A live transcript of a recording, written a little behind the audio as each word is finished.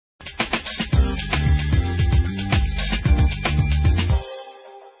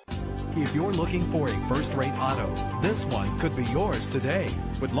If you're looking for a first-rate auto, this one could be yours today.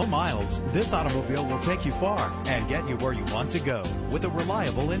 With low miles, this automobile will take you far and get you where you want to go. With a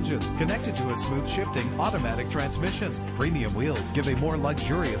reliable engine connected to a smooth shifting automatic transmission, premium wheels give a more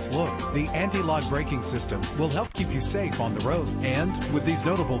luxurious look. The anti-lock braking system will help keep you safe on the road. And with these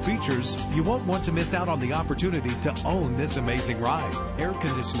notable features, you won't want to miss out on the opportunity to own this amazing ride. Air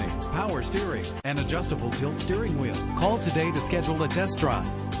conditioning, power steering, and adjustable tilt steering wheel. Call today to schedule a test drive.